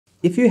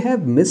If you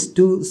have missed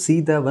to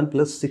see the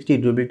OnePlus 60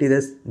 durability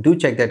test, do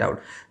check that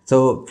out.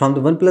 So from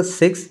the OnePlus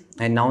 6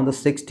 and now the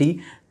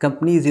 60,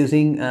 company is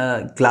using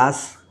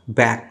glass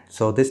back.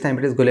 So this time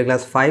it is Gorilla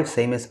Glass 5,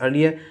 same as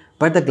earlier,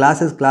 but the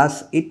glass is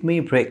glass, it may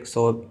break.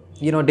 So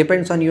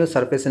depends on your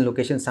surface and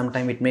location.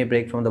 Sometime it may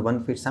break from the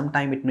 1 feet,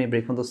 sometime it may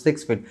break from the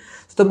 6 feet.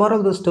 So the moral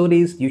of the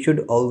story is you should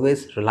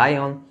always rely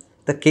on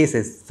the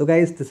cases. So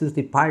guys, this is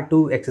the part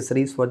 2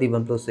 accessories for the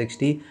OnePlus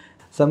 60.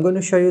 So I'm going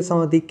to show you some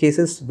of the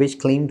cases which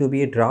claim to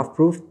be a draft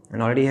proof, and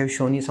already have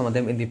shown you some of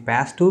them in the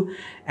past too.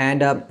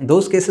 And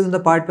those cases in the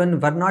part 1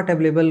 were not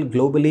available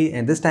globally,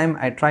 and this time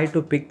I tried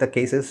to pick the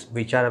cases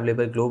which are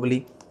available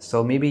globally,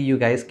 so maybe you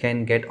guys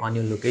can get on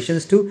your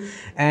locations too.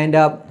 And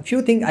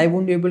few things I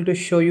won't be able to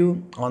show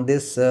you on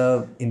this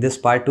in this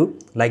part 2,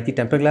 like the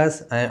temper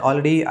glass.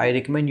 Already I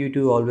recommend you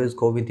to always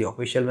go with the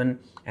official one,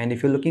 and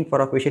if you're looking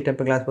for official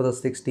temper glass for the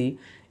 60,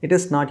 it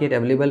is not yet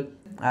available.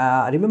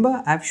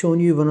 Remember, I've shown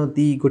you one of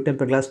the good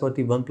temper glass for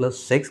the OnePlus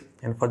 6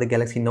 and for the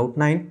Galaxy Note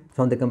 9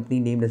 from the company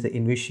named as the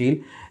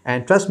InviShield,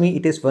 and trust me,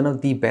 it is one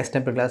of the best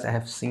temper glass I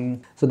have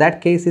seen. So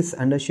that case is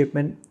under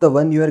shipment. The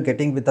one you are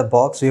getting with the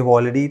box, we have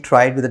already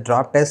tried with the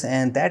drop test,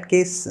 and that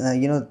case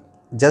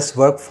just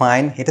worked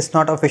fine. It is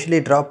not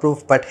officially drop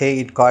proof, but hey,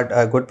 it got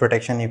a good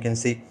protection. You can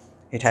see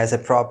it has a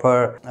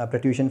proper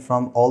protrusion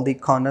from all the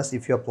corners.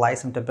 If you apply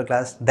some temper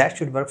glass, that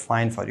should work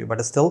fine for you.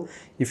 But still,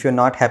 if you're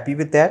not happy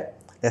with that,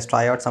 let's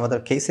try out some other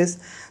cases.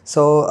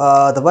 So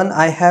the one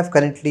I have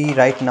currently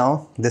right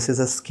now, this is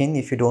a skin.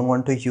 If you don't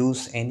want to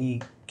use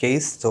any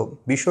case, so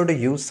be sure to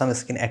use some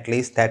skin at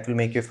least. That will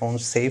make your phone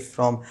safe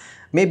from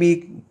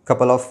maybe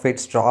couple of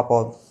fits drop,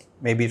 or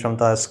maybe from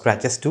the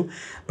scratches too.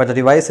 But the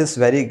device is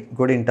very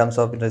good in terms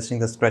of resisting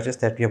the scratches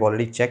that we have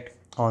already checked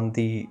on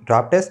the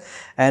drop test.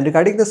 And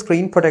regarding the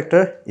screen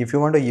protector, if you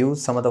want to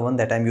use some of the one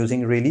that I'm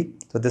using really,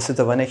 so this is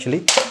the one actually.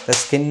 The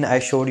skin I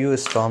showed you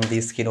is from the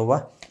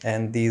Skinova,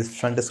 and the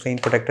front screen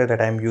protector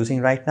that I'm using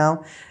right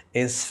now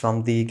is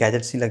from the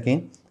Gadget Seal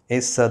again.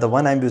 Is the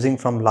one I'm using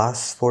from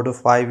last 4 to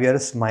 5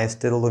 years. My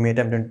Lumia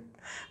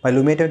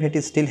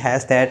 1080 still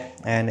has that,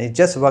 and it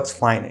just works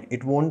fine.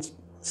 It won't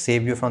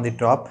save you from the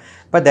drop,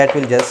 but that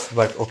will just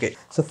work okay.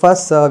 So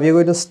first we are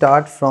going to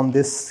start from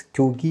this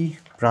KuGi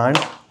brand,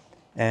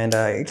 and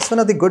it's one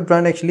of the good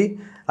brand actually.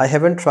 I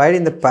haven't tried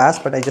in the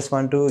past, but I just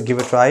want to give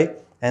a try,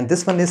 and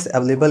this one is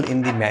available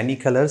in the many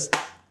colors.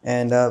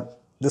 And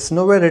there's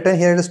nowhere written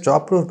here it is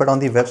drop proof, but on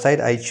the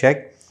website I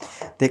checked,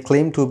 they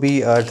claim to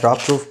be a drop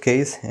proof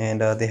case,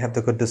 and they have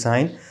the good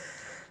design.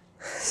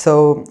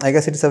 So I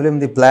guess it is available in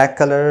the black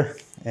color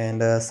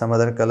and some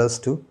other colors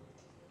too.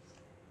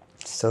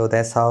 So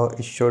that's how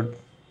it should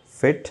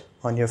fit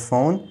on your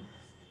phone.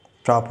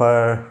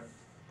 Proper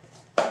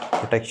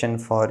protection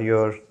for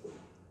your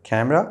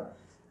camera,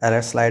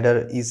 alert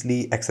slider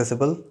easily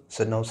accessible,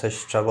 so no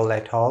such trouble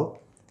at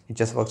all. It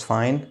just works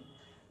fine.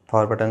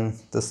 Power button,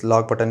 this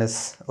lock button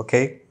is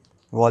okay.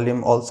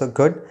 Volume also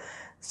good.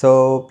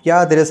 So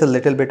yeah, there is a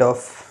little bit of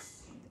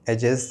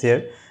edges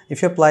there.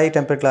 If you apply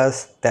temper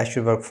glass, that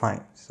should work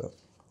fine. So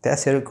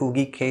that's your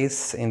KuGi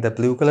case in the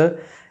blue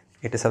color.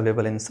 It is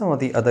available in some of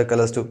the other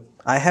colors too.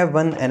 I have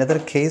another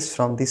case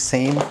from the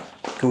same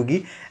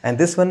KuGi, and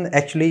this one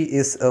actually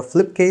is a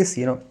flip case.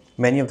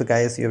 Many of the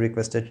guys you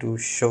requested to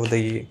show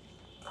the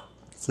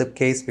flip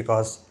case,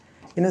 because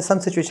in some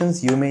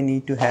situations you may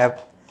need to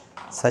have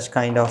such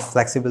kind of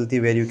flexibility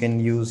where you can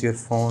use your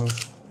phone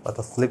for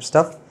the flip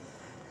stuff.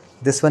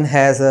 This one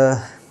has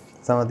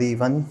some of the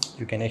one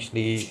you can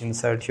actually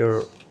insert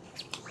your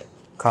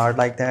card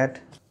like that.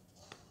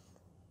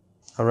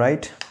 All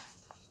right,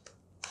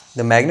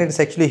 the magnet is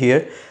actually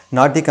here,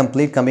 not the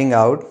complete coming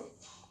out.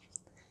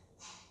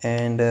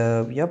 And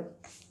yep,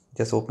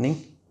 just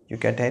opening, you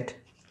get it.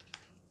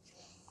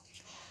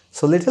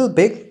 So little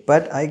big,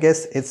 but I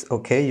guess it's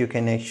okay. You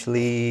can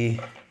actually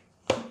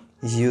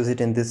use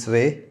it in this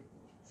way,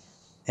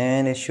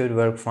 and it should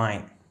work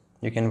fine.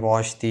 You can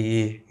watch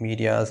the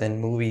medias and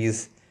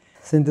movies.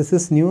 Since this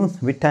is new,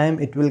 with time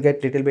it will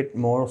get little bit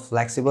more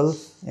flexible,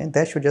 and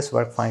that should just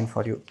work fine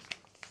for you.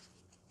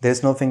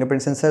 There's no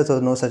fingerprint sensor, so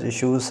no such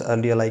issues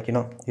earlier, like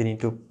you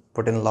need to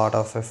put in a lot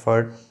of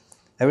effort.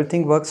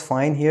 Everything works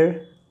fine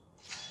here.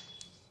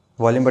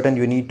 Volume button,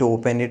 you need to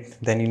open it,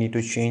 then you need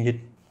to change it,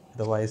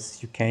 otherwise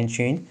you can't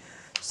change.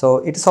 So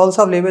it is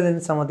also available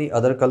in some of the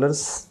other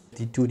colors.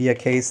 The 2D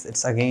case,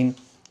 it's again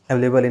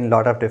available in a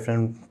lot of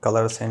different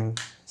colors and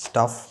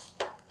stuff.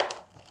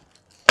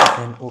 You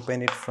can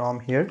open it from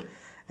here,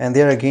 and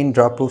there again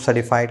drop proof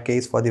certified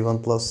case for the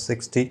OnePlus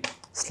 60.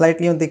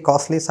 Slightly on the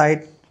costly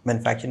side,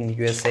 manufactured in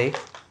USA.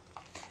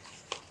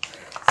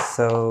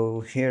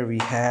 So here we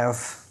have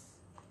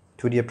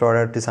 2D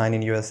product designed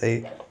in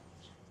USA.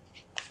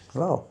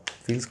 Wow,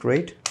 feels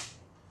great.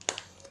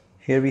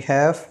 Here we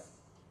have,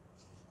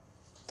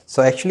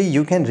 so actually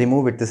you can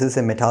remove it. This is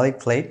a metallic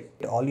plate.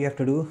 All you have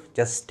to do,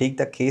 just take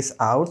the case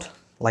out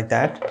like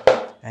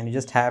that, and you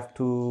just have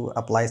to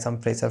apply some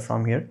pressure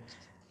from here,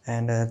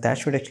 and that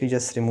should actually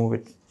just remove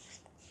it.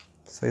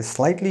 So it's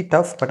slightly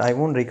tough, but I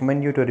won't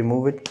recommend you to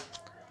remove it.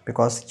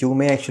 because you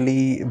may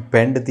actually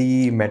bend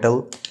the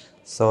metal.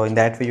 So in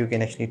that way you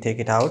can actually take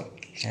it out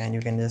and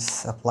you can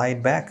just apply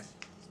it back.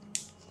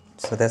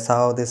 So that's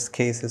how this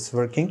case is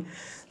working.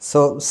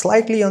 So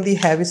slightly on the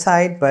heavy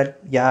side, but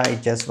yeah,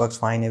 it just works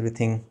fine.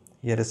 Everything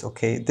here is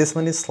okay. This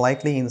one is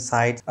slightly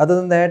inside. Other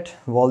than that,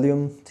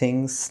 volume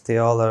things, they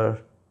all are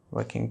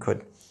working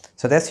good.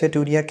 So that's your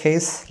 2D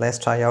case. Let's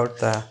try out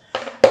the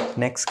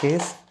next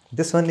case.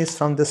 This one is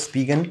from the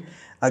Spigen,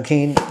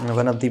 again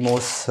one of the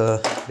most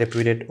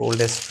reputed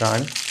oldest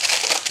brand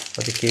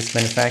for the case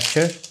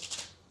manufacturer.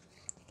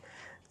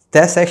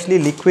 That's actually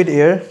liquid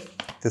air.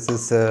 This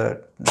is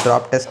a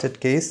drop tested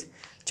case.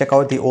 Check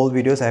out the old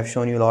videos. I have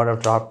shown you a lot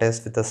of drop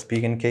tests with the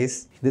Spigen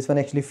case. This one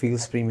actually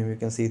feels premium. You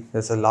can see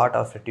there's a lot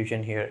of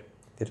retention here.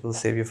 It will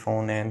save your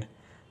phone, and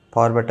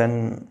power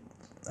button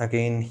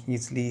again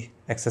easily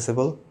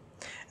accessible.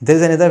 There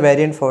is another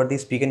variant for the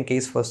Spigen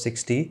case for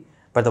 60,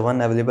 but the one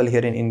available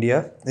here in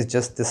India is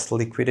just this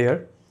liquid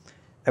air.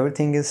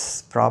 Everything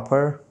is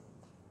proper.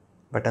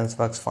 Buttons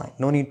works fine.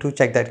 No need to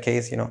check that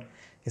case,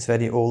 it's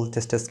very old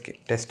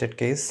tested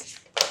case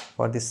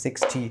for this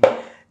 60.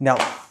 Now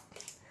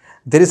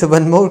there is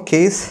one more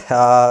case.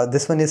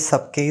 This one is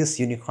subcase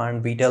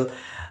unicorn beetle.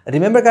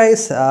 Remember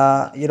guys,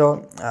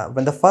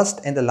 when the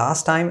first and the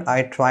last time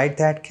I tried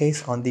that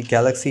case on the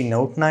Galaxy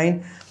Note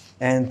 9,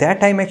 and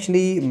that time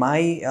actually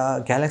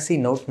my Galaxy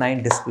Note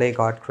 9 display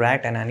got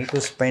cracked and I need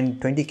to spend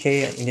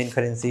 20k Indian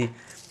currency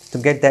to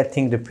get that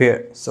thing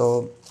repaired.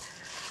 So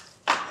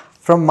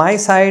from my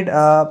side,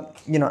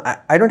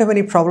 I don't have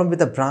any problem with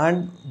the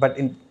brand, but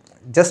in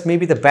just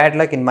maybe the bad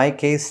luck in my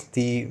case,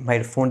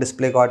 my phone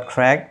display got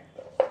cracked.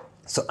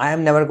 So I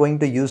am never going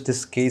to use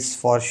this case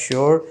for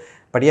sure.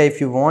 But yeah, if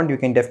you want, you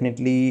can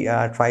definitely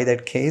try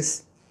that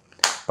case.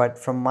 But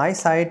from my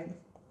side,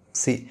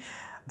 see,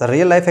 the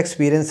real life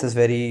experience is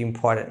very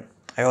important.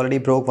 I already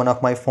broke one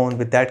of my phone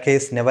with that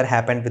case. Never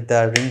happened with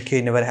the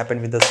Ring, never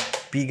happened with the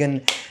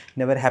Spigen,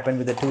 never happened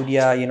with the 2D.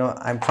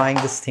 I'm trying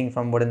this thing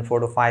from more than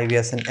 4 to 5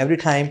 years, and every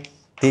time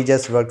they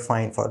just worked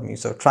fine for me.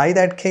 So try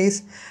that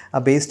case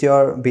based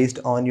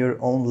on your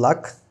own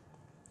luck,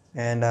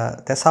 and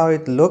that's how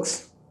it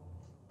looks.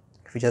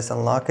 If you just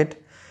unlock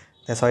it,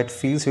 that's how it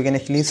feels. You can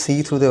actually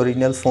see through the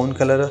original phone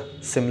color,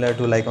 similar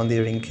to like on the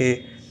Ring,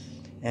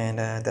 and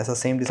that's the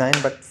same design,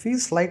 but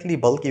feels slightly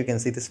bulky. You can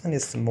see this one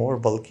is more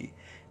bulky.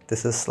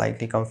 This is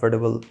slightly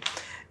comfortable.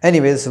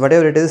 Anyways,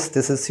 whatever it is,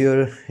 this is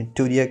your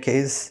 2D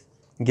case.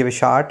 Give a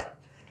shot.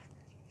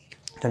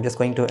 I'm just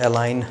going to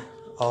align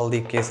all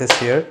the cases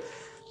here.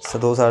 So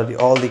those are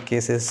all the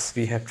cases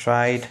we have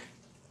tried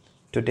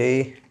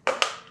today.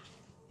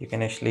 You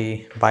can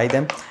actually buy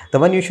them. The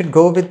one you should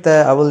go with,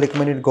 I will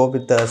recommend you to go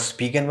with the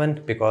Spigen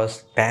one,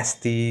 because that's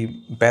the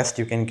best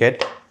you can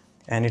get,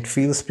 and it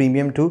feels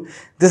premium too.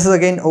 This is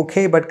again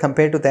okay, but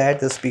compared to that,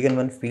 the Spigen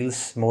one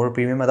feels more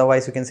premium.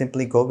 Otherwise, you can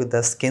simply go with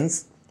the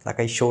skins like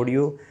I showed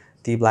you,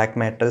 the black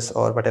mattress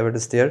or whatever it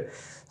is there.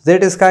 There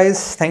it is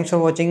guys. Thanks for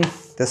watching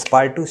this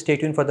part 2. Stay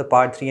tuned for the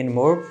part 3 and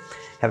more.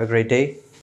 Have a great day.